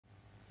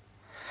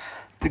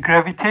The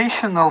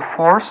gravitational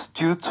force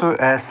due to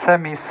a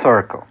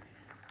semicircle.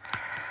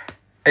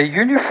 A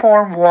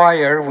uniform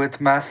wire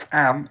with mass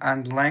m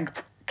and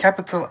length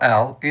capital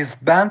L is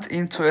bent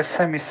into a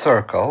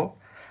semicircle.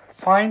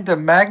 Find the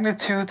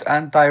magnitude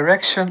and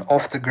direction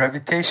of the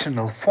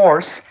gravitational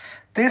force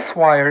this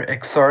wire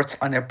exerts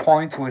on a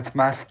point with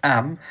mass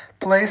m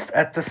placed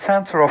at the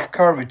center of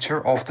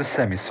curvature of the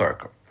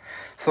semicircle.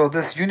 So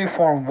this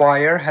uniform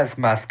wire has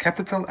mass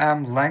capital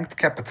M, length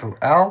capital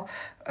L,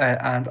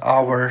 and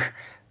our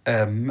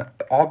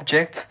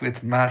object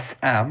with mass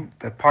m,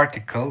 the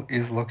particle,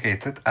 is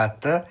located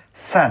at the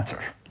center.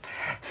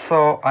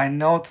 So I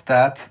note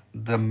that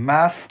the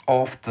mass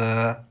of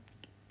the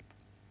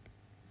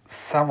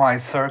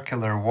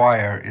semicircular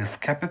wire is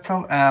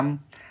capital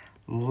M,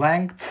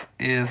 length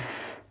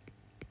is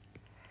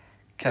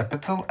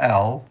capital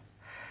L,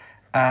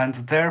 and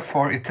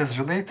therefore it is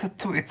related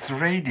to its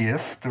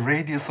radius. The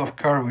radius of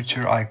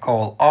curvature I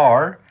call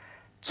r,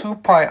 2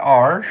 pi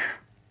r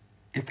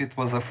if it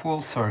was a full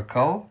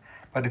circle,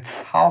 but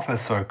it's half a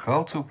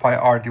circle, 2 pi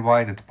r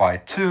divided by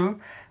 2.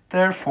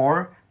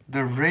 Therefore,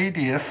 the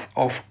radius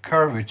of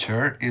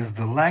curvature is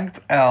the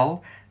length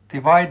L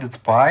divided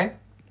by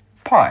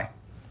pi.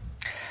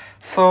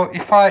 So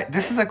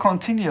this is a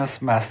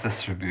continuous mass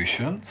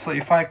distribution. So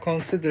if I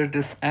consider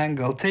this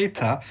angle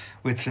theta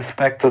with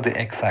respect to the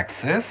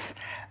x-axis,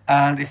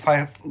 and if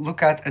I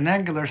look at an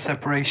angular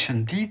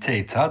separation d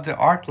theta, the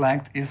arc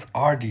length is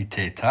r d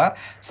theta.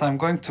 So I'm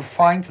going to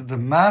find the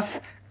mass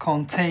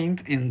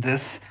contained in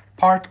this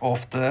part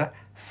of the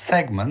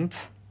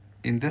segment,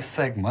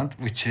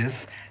 which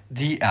is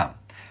dm.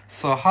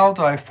 So how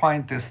do I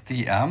find this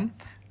dm?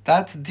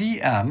 That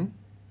dm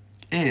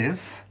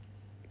is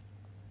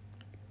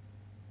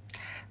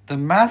the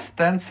mass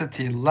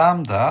density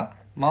lambda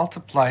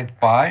multiplied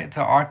by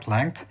the arc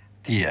length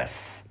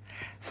ds.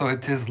 So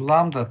it is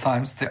lambda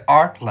times the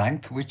arc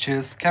length, which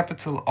is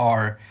capital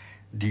R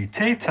d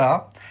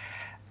theta.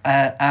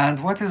 And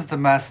what is the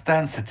mass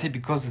density?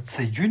 Because it's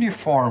a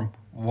uniform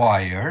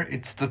wire,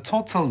 it's the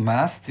total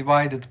mass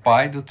divided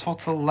by the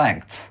total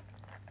length,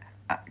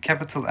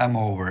 capital M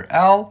over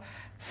L.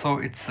 So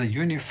it's a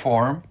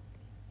uniform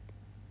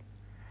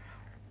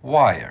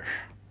wire,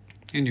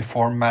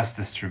 uniform mass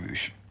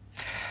distribution.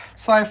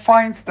 So I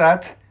find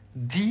that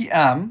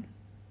dm,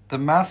 the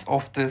mass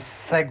of this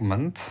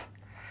segment,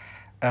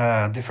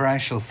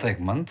 differential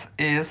segment,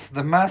 is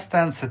the mass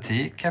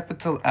density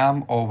capital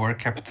M over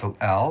capital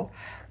L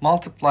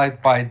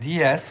multiplied by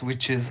ds,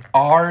 which is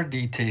r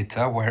d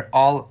theta, where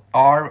all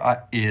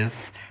r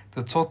is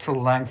the total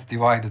length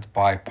divided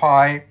by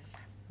pi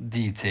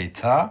d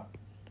theta.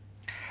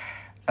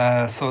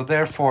 So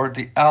therefore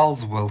the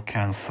L's will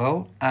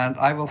cancel, and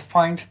I will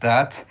find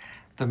that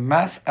the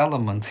mass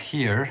element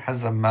here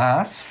has a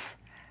mass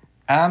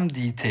m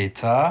d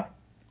theta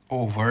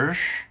over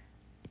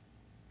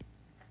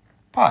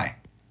pi.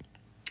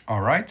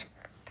 All right.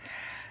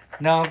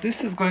 Now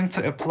this is going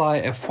to apply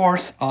a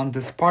force on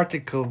this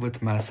particle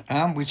with mass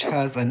m, which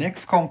has an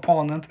x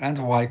component and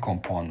y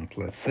component,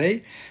 let's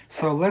say.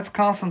 So let's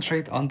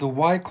concentrate on the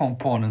y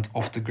component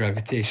of the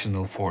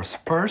gravitational force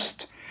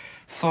first.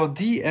 So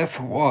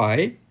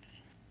dFy,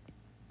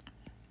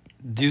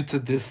 due to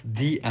this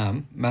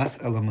dm,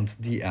 mass element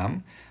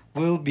dm,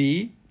 will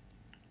be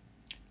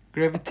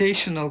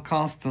gravitational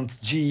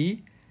constant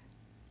g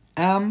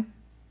m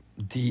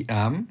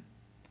dm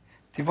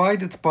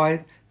divided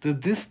by the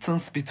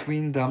distance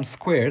between them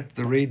squared,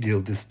 the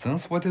radial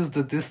distance. What is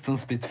the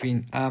distance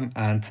between m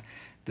and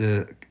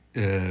the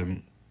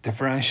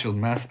differential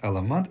mass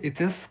element?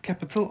 It is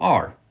capital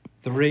R,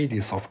 the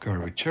radius of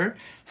curvature.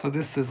 So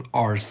this is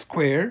r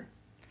squared.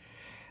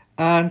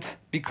 And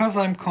because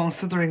I'm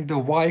considering the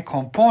y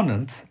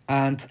component,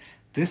 and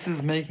this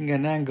is making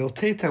an angle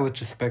theta with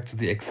respect to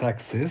the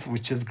x-axis,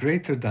 which is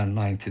greater than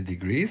 90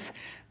 degrees,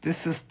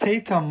 this is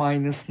theta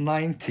minus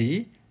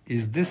 90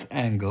 is this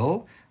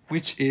angle,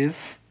 which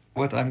is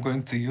what I'm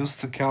going to use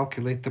to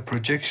calculate the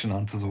projection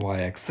onto the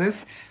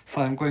y-axis.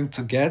 So I'm going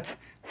to get,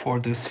 for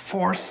this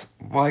force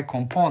y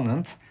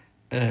component,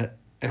 a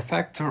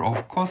factor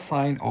of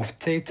cosine of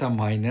theta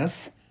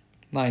minus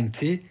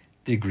 90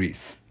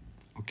 degrees.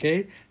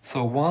 Okay,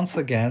 so once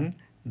again,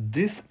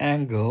 this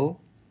angle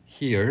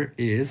here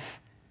is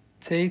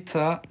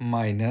theta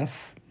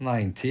minus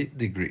 90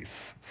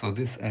 degrees. So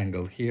this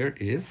angle here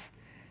is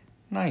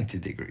 90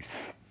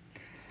 degrees.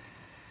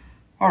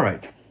 All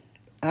right,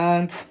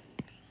 and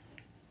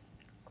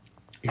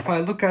if I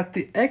look at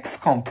the x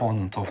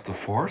component of the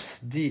force,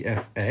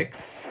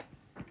 dfx,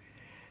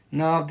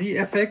 now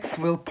dfx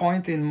will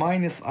point in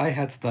minus I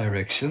hat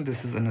direction.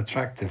 This is an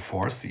attractive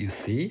force, you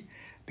see,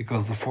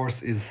 because the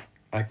force is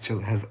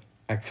has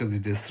actually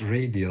this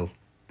radial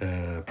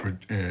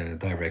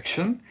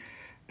direction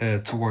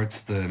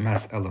towards the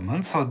mass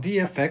element. So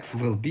dfx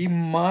will be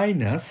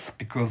minus,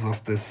 because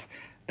of this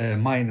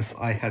minus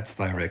I hat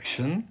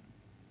direction,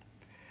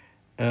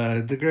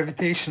 the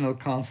gravitational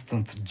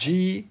constant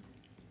g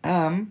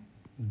m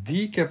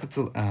d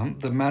capital M,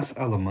 the mass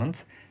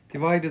element,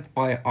 divided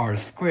by r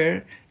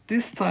squared.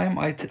 This time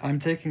I'm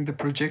taking the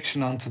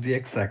projection onto the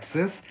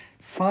x-axis,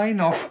 sine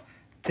of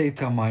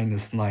theta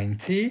minus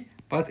 90,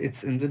 but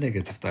it's in the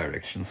negative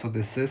direction. So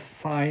this is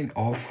sine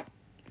of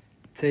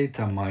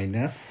theta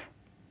minus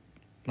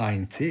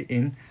 90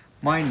 in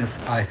minus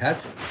I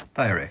hat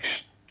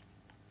direction.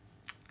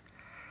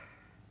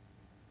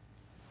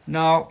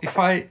 Now, if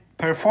I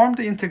perform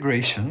the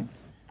integration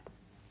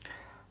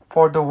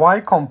for the y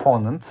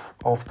component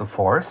of the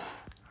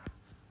force,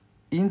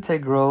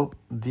 integral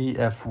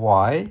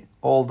dfy,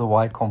 all the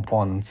y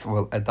components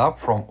will add up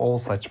from all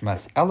such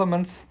mass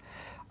elements.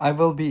 I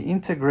will be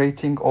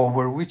integrating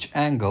over which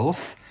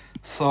angles.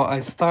 So I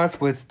start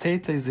with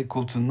theta is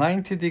equal to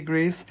 90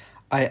 degrees.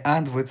 I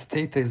end with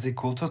theta is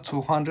equal to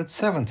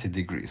 270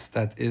 degrees.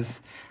 That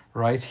is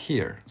right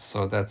here.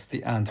 So that's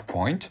the end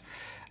point.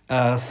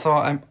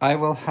 I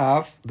will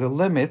have the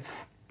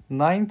limits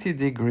 90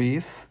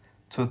 degrees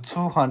to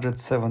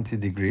 270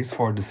 degrees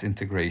for this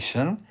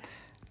integration.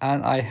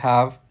 And I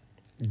have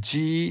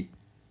g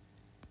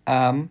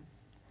m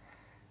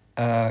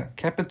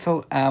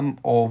capital M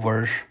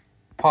over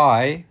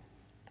pi,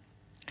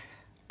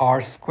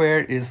 r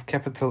squared is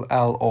capital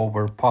L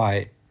over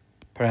pi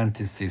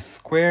parentheses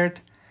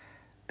squared,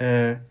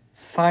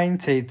 sine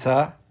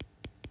theta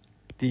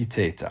d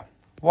theta.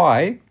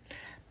 Why?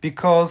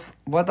 Because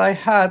what I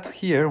had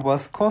here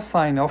was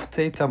cosine of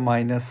theta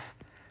minus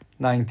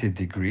 90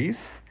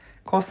 degrees.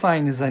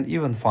 Cosine is an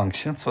even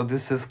function, so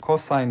this is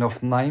cosine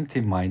of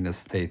 90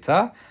 minus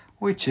theta,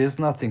 which is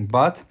nothing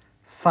but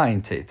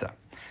sine theta.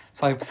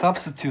 So I've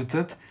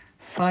substituted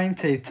sine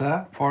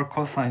theta for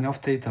cosine of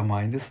theta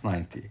minus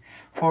 90.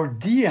 For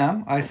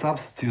dm, I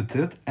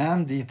substituted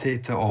m d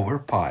theta over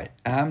pi,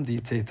 m d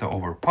theta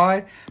over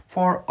pi.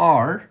 For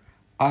r,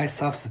 I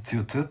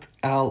substituted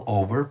L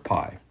over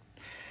pi.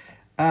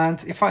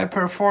 And if I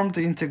perform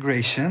the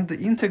integration, the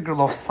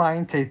integral of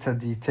sine theta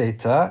d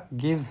theta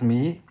gives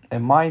me a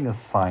minus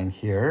sign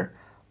here,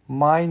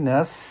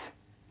 minus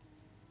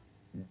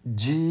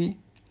g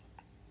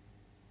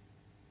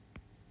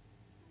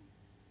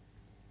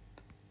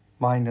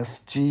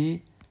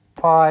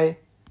pi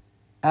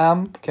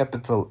m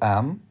capital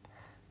M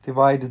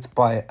divided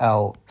by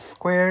L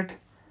squared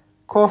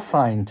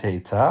cosine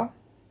theta.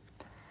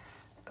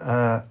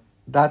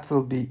 That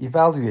will be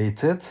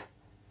evaluated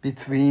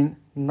between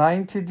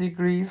 90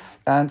 degrees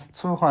and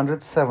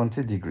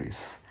 270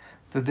 degrees.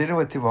 The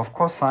derivative of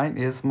cosine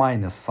is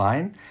minus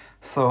sine,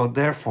 so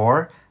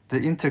therefore the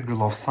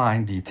integral of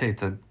sine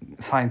theta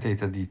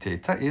d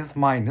theta is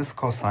minus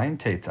cosine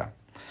theta.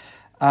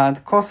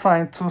 And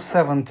cosine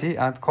 270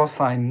 and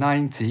cosine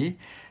 90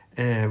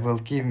 will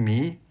give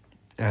me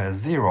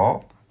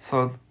 0.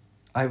 So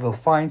I will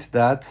find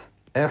that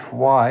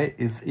Fy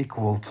is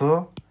equal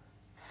to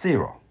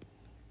 0.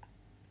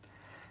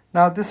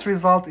 Now this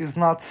result is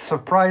not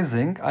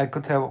surprising. I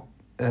could have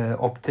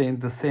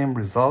obtained the same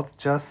result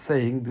just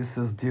saying this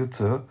is due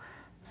to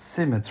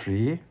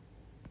symmetry.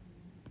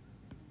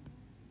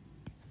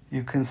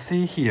 You can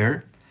see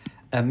here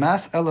a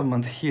mass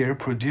element here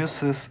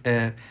produces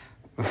a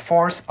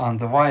force on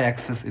the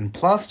y-axis in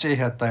plus j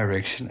hat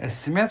direction. A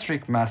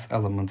symmetric mass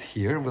element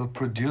here will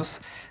produce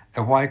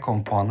a y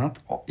component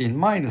in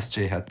minus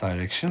j hat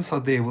direction, so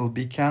they will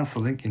be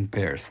canceling in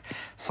pairs.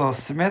 So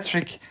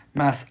symmetric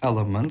mass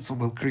elements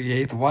will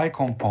create y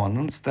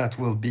components that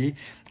will be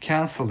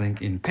canceling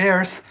in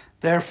pairs.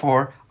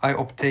 Therefore, I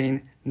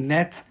obtain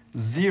net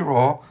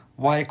 0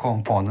 y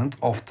component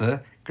of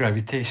the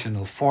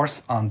gravitational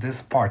force on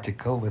this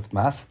particle with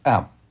mass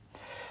m.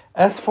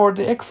 As for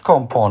the x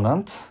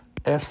component,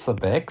 f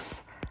sub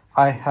x,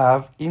 I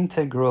have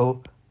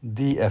integral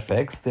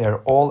dfx. They are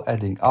all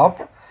adding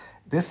up.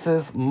 This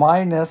is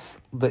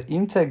minus the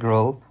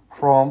integral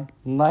from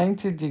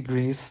 90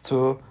 degrees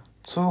to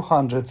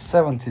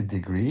 270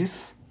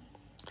 degrees.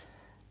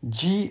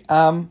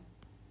 Gm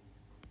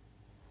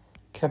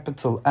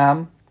capital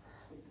M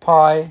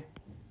pi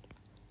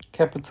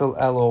capital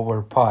L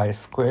over pi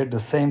squared, the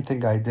same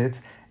thing I did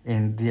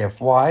in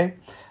dfy.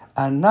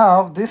 And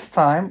now this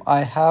time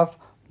I have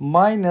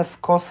minus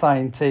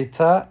cosine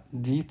theta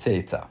d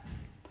theta.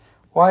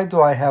 Why do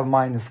I have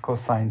minus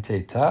cosine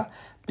theta?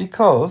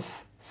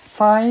 Because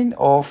sine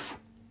of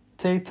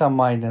theta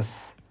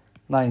minus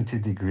 90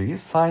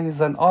 degrees, sine is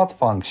an odd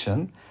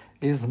function,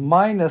 is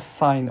minus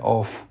sine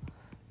of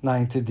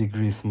 90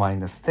 degrees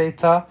minus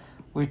theta,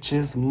 which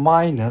is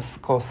minus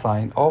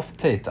cosine of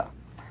theta.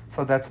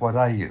 So that's what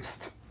I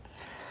used.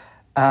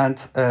 And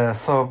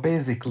so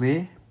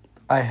basically,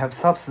 I have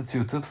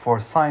substituted for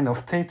sine of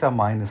theta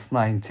minus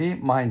 90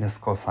 minus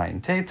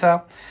cosine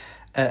theta.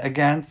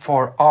 Again,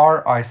 for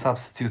r, I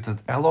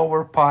substituted L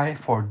over pi.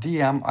 For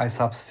dm, I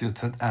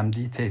substituted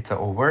md theta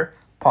over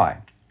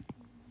pi.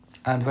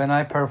 And when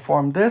I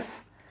perform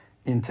this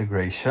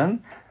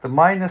integration, the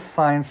minus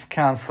signs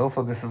cancel,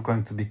 so this is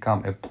going to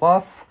become a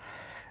plus.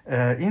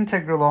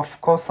 Integral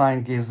of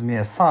cosine gives me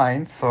a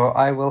sine, so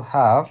I will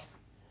have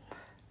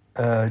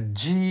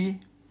g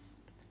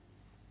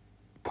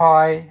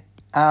pi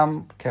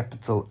m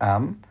capital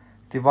M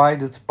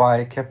divided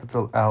by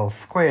capital L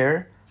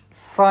square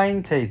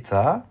sine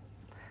theta.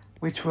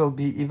 which will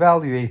be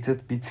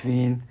evaluated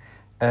between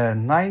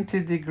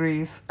 90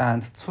 degrees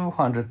and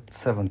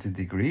 270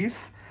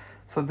 degrees.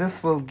 So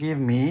this will give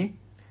me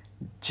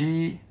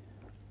G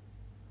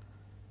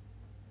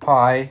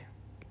pi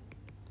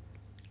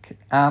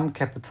m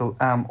capital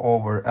M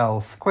over L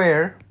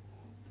square.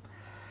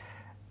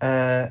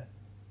 And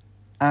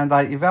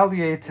I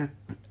evaluated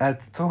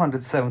at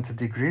 270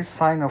 degrees.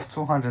 Sine of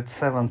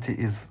 270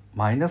 is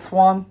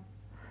 -1.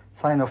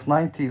 Sine of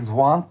 90 is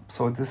 1.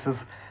 So this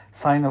is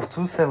sine of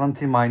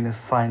 270 minus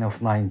sine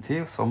of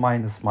 90. So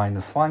minus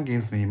 1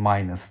 gives me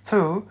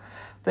 -2.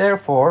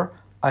 Therefore,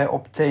 I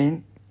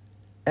obtain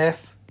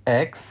f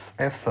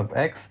sub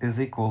x is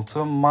equal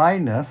to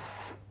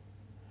minus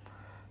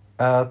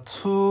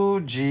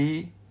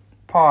 2g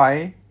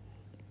pi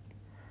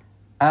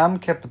m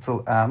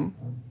capital M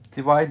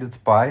divided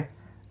by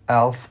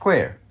L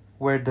square,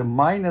 where the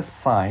minus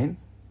sign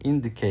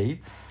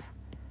indicates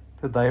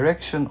the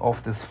direction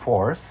of this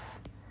force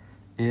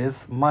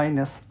is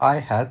minus I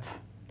hat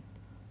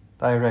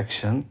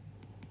direction.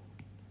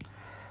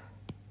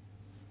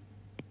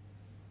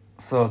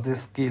 So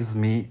this gives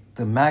me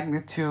the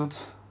magnitude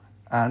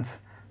and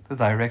the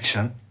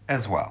direction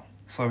as well.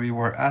 So we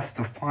were asked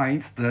to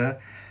find the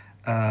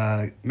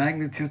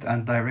magnitude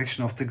and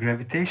direction of the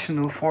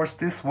gravitational force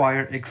this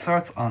wire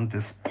exerts on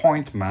this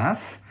point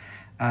mass,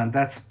 and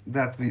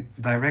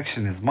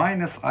direction is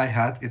minus I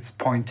hat. It's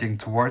pointing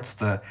towards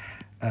the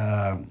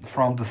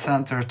from the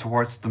center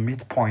towards the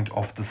midpoint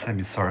of the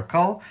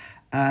semicircle,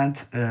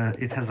 and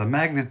it has a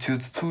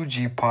magnitude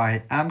 2g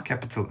pi m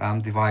capital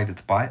M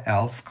divided by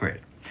L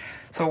squared.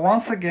 So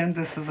once again,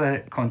 this is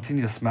a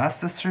continuous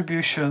mass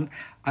distribution.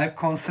 I've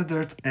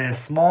considered a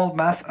small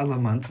mass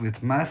element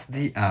with mass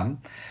dm.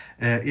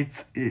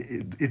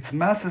 Its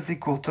mass is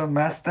equal to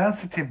mass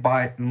density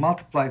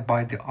multiplied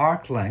by the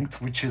arc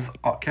length, which is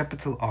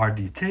capital R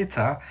d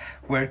theta,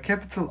 where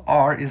capital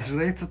R is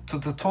related to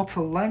the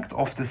total length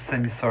of this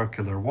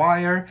semicircular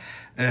wire.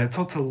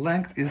 Total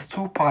length is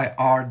 2 pi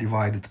R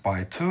divided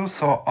by 2,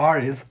 so R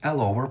is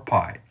L over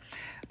pi.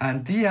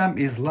 And dm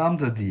is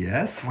lambda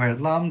ds, where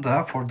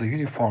lambda for the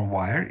uniform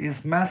wire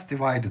is mass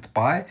divided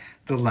by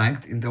the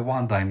length in the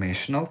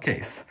one-dimensional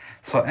case.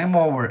 So m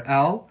over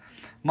L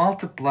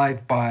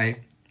multiplied by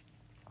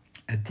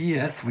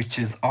ds, which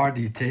is r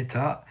d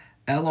theta,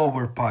 L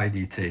over pi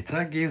d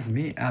theta, gives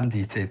me m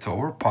d theta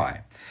over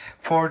pi.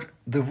 For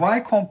the y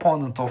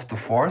component of the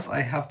force,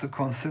 I have to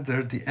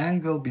consider the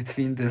angle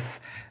between this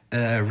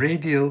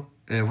radial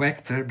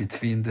vector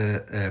between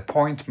the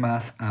point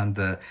mass and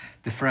the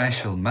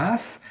differential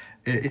mass.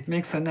 It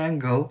makes an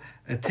angle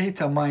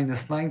theta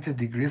minus 90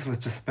 degrees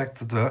with respect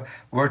to the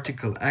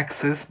vertical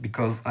axis,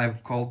 because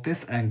I've called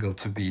this angle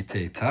to be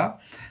theta.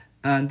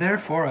 And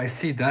therefore, I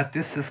see that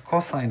this is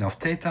cosine of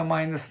theta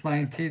minus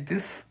 90.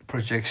 This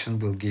projection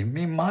will give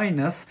me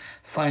minus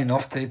sine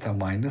of theta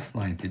minus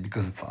 90,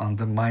 because it's on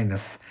the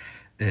minus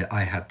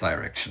I hat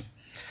direction.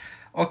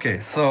 Okay,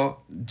 so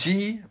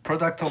G,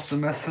 product of the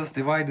masses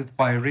divided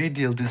by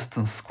radial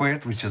distance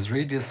squared, which is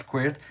radius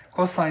squared,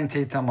 cosine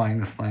theta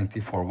minus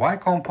 90 for y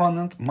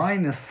component,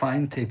 minus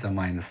sine theta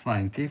minus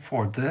 90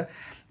 for the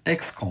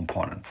x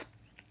component.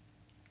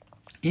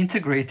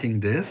 Integrating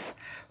this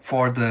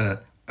for the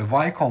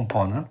y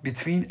component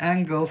between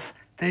angles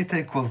theta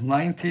equals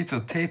 90 to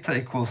theta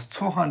equals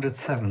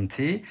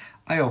 270,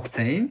 I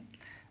obtain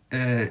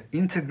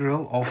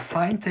integral of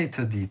sine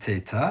theta d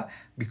theta,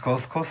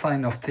 because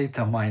cosine of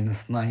theta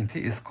minus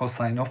 90 is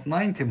cosine of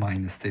 90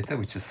 minus theta,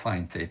 which is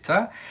sine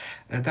theta.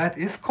 That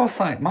is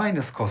cosine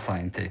minus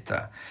cosine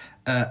theta.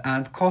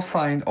 And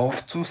cosine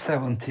of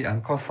 270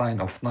 and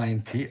cosine of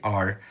 90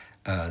 are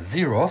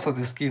 0. So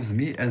this gives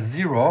me a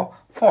zero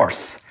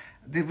force,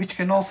 which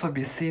can also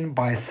be seen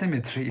by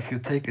symmetry. If you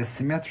take a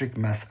symmetric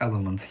mass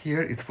element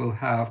here, it will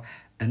have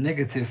a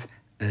negative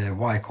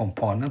y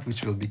component,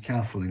 which will be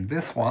cancelling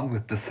this one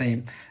with the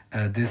same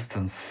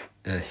distance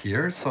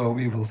here. So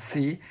we will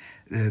see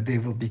they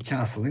will be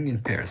cancelling in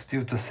pairs.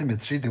 Due to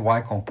symmetry, the y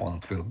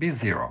component will be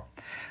 0.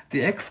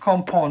 The x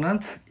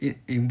component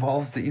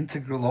involves the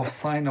integral of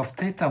sine of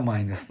theta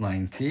minus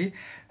 90.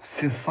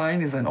 Since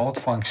sine is an odd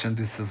function,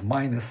 this is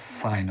minus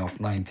sine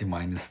of 90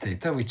 minus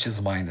theta, which is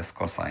minus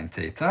cosine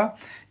theta.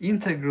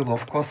 Integral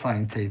of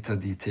cosine theta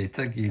d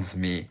theta gives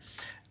me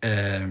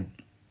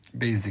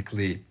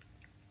basically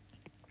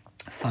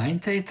sine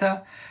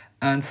theta,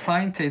 and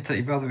sine theta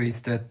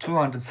evaluates that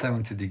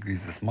 270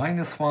 degrees is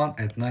minus 1,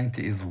 at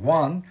 90 is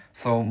 1,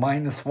 so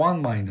minus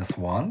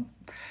 1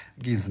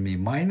 gives me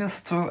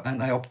minus 2,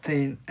 and I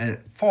obtain a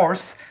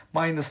force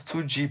minus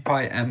 2g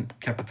pi m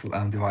capital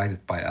M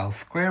divided by L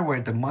square, where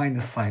the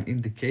minus sign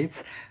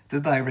indicates the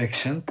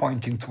direction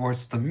pointing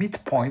towards the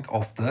midpoint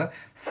of the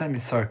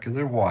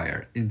semicircular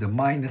wire in the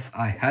minus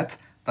I hat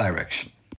direction.